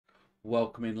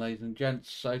Welcome in, ladies and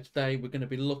gents. So today we're going to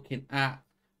be looking at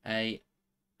a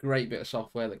great bit of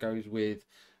software that goes with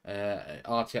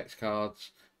RTX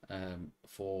cards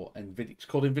for NVIDIA. It's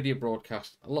called NVIDIA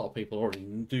Broadcast. A lot of people already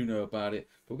do know about it,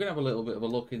 but we're going to have a little bit of a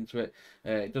look into it.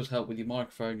 It does help with your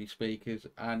microphone, your speakers,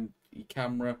 and your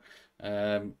camera.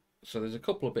 So there's a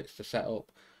couple of bits to set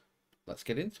up. Let's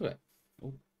get into it.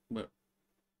 Oh, well,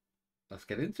 let's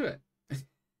get into it.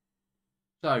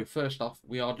 So first off,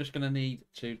 we are just going to need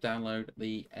to download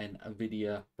the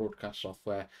NVIDIA broadcast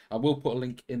software. I will put a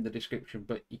link in the description,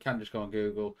 but you can just go on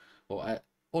Google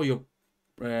or your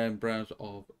browser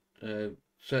of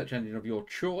search engine of your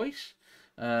choice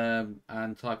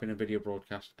and type in NVIDIA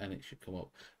broadcast, and it should come up.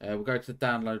 We'll go to the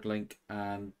download link,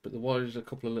 but there was a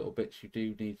couple of little bits you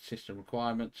do need system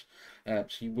requirements. So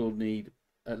you will need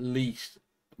at least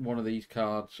one of these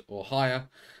cards or higher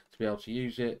to be able to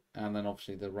use it, and then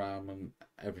obviously the RAM and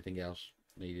everything else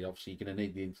needed. Obviously you're going to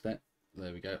need the internet.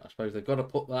 There we go. I suppose they've got to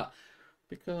put that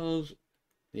because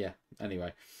yeah,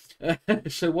 anyway.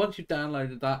 So once you've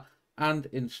downloaded that and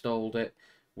installed it,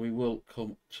 we will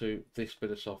come to this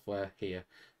bit of software here.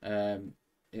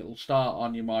 It'll start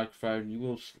on your microphone. You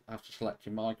will have to select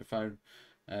your microphone,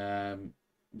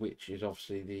 which is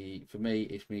obviously for me,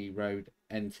 it's my Rode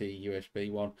NT USB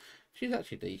one. She's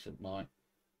actually decent, mic,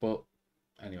 but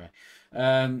anyway.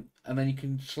 And then you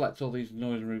can select all these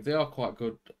noise removal. They are quite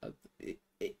good.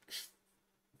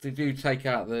 They do take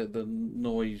out the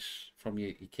noise from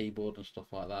your keyboard and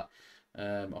stuff like that.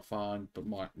 I find, but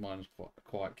mine's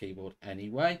quite keyboard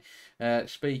anyway.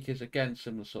 Speakers, again,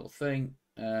 similar sort of thing.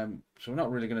 So we're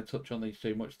not really going to touch on these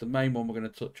too much. The main one we're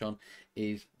going to touch on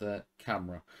is the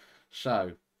camera.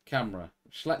 So camera,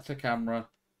 select a camera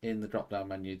in the drop down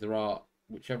menu. There are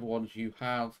whichever ones you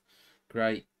have,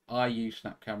 great. I use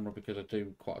Snap Camera because I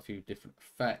do quite a few different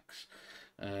effects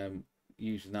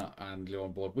using that and Lure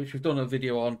on board, which we've done a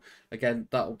video on. Again,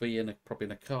 that will be probably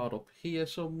in a card up here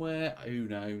somewhere, who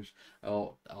knows,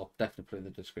 or I'll definitely put it in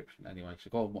the description anyway, so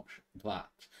go and watch that.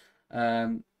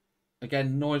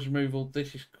 Again, noise removal,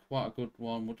 this is quite a good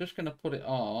one. We're just going to put it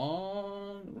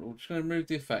on, we're just going to remove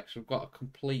the effects. We've got a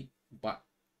complete back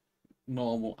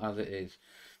normal as it is.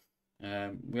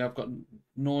 We have got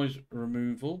noise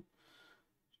removal.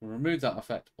 So we'll remove that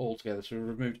effect altogether. So we've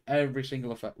removed every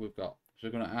single effect we've got. So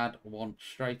we're going to add one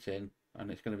straight in, and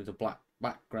it's going to be the black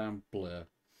background blur.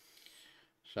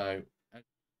 So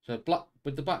black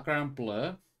with the background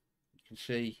blur, you can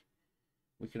see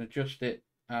we can adjust it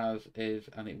as is,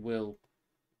 and it will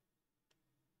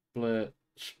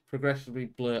progressively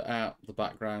blur out the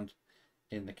background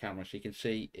in the camera. So you can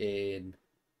see in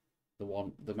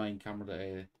the main camera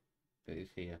that is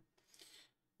here.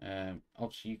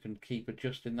 Obviously you can keep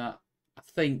adjusting that. I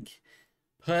think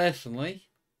personally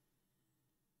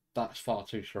that's far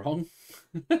too strong.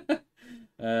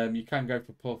 You can go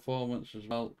for performance as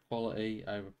well, quality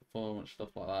over performance,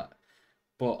 stuff like that,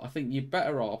 but I think you're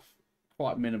better off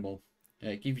quite minimal.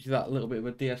 It gives you that little bit of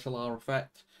a DSLR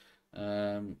effect.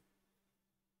 From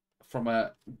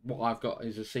what I've got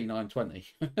is a C920.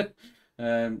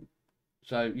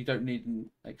 So you don't need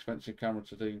an expensive camera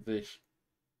to do this.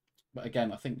 But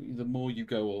again, I think the more you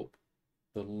go up,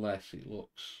 the less it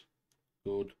looks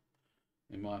good,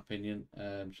 in my opinion.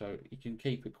 So you can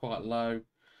keep it quite low.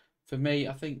 For me,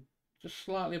 I think just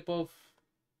slightly above,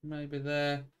 maybe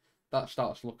there. That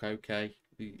starts to look okay,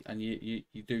 and you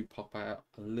do pop out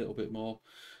a little bit more.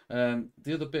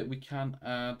 The other bit we can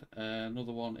add,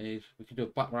 another one is we can do a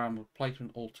background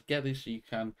replacement altogether. So you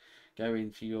can go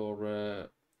into your,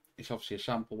 it's obviously a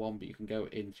sample one, but you can go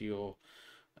into your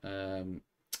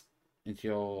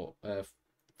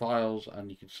files,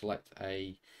 and you can select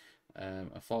a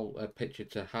picture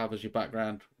to have as your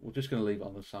background. We're just going to leave it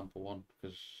on the sample one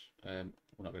because we're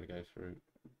not going to go through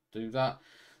do that.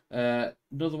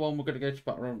 Another one we're going to go to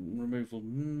background removal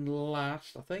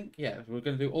last, I think. Yeah, we're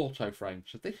going to do auto frame.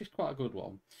 So this is quite a good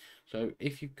one. So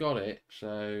if you've got it,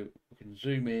 so we can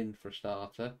zoom in for a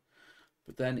starter,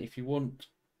 but then if you want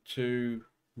to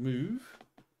move,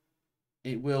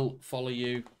 it will follow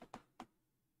you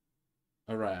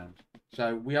around.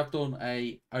 So we have done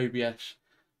a OBS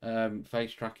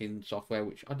face tracking software,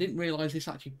 which I didn't realize this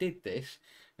actually did this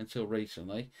until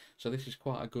recently. So this is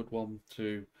quite a good one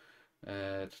to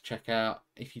check out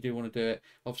if you do want to do it.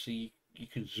 Obviously you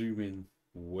can zoom in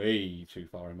way too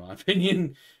far in my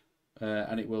opinion,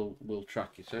 and it will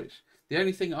track you. So it's the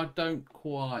only thing I don't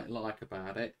quite like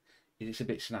about it is it's a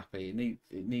bit snappy.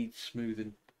 It needs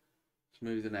smoothing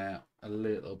out a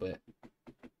little bit.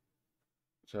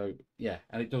 So yeah,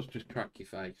 and it does just track your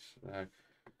face. So,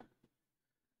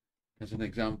 as an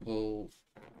example,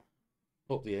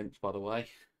 up the imps, by the way,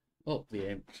 up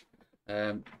the imps.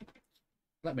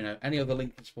 Let me know. Any other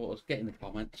Lincoln supporters, get in the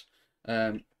comments.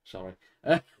 Sorry.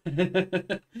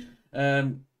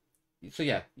 So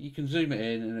yeah, you can zoom it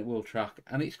in and it will track,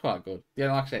 and it's quite good.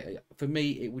 Yeah, like I say, for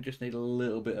me, it would just need a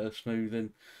little bit of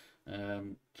smoothing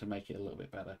to make it a little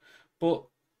bit better. But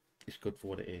it's good for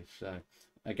what it is. So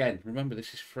again, remember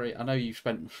this is free. I know you've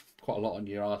spent quite a lot on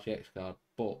your RTX card,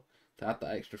 but to add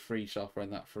that extra free software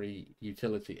and that free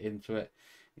utility into it,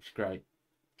 it's great.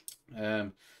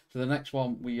 So the next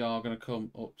one we are going to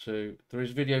come up to, there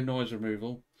is video noise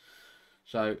removal.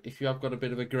 So if you have got a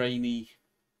bit of a grainy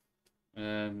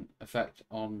effect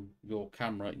on your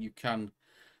camera, you can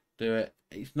do it.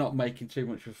 It's not making too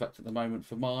much effect at the moment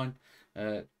for mine,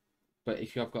 but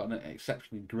if you have got an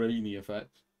exceptionally grainy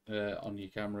effect on your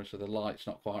camera, so the light's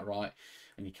not quite right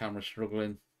and your camera's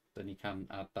struggling, then you can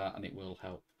add that and it will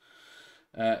help.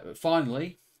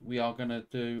 Finally, we are going to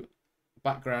do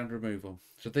background removal.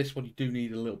 So this one you do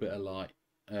need a little bit of light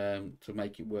to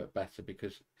make it work better,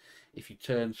 because if you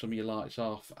turn some of your lights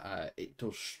off, it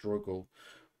does struggle.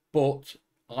 But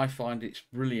I find it's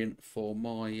brilliant for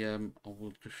my I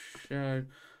will just show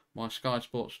my Sky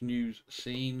Sports News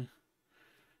scene.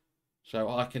 So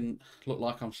I can look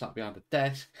like I'm sat behind a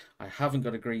desk. I haven't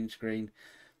got a green screen.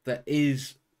 There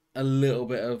is a little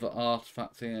bit of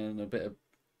artifacting and a bit of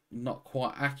not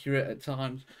quite accurate at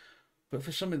times, but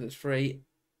for something that's free,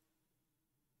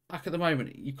 like at the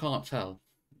moment, you can't tell.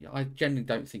 I genuinely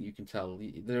don't think you can tell.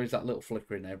 There is that little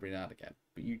flickering every now and again,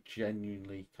 but you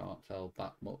genuinely can't tell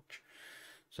that much.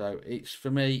 So it's, for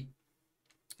me,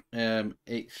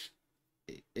 it's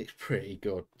pretty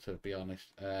good, to be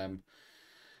honest. And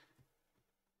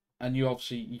you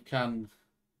obviously, you can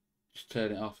just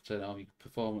turn it off, your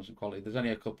performance and quality. There's only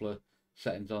a couple of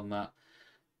settings on that.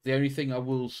 The only thing I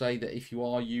will say, that if you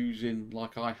are using,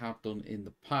 like I have done in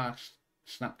the past,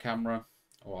 snap camera,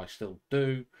 or I still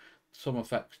do, some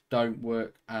effects don't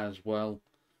work as well.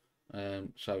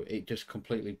 So it just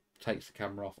completely takes the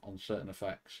camera off on certain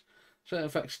effects. Certain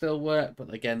effects still work,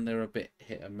 but again, they're a bit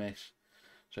hit and miss.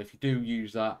 So if you do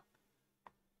use that,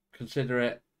 consider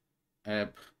it.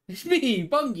 It's me,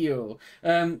 Bungyo.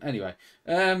 Anyway,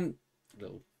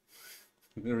 little,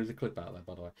 there is a clip out there,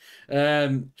 by the way.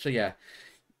 So yeah,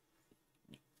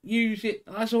 use it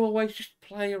as always. Just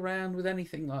play around with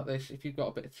anything like this. If you've got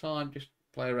a bit of time, just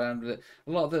play around with it.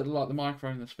 A lot of the, like the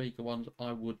microphone and the speaker ones,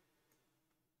 I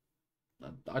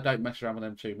don't mess around with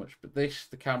them too much. But this,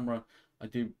 the camera, I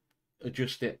do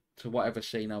adjust it to whatever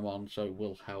scene I'm on, so it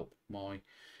will help my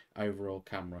overall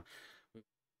camera.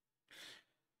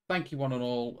 Thank you one and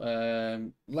all.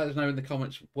 Let us know in the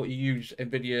comments what you use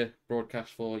NVIDIA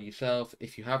Broadcast for yourself,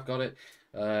 if you have got it.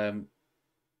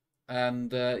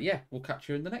 And yeah, we'll catch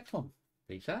you in the next one.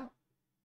 Peace out.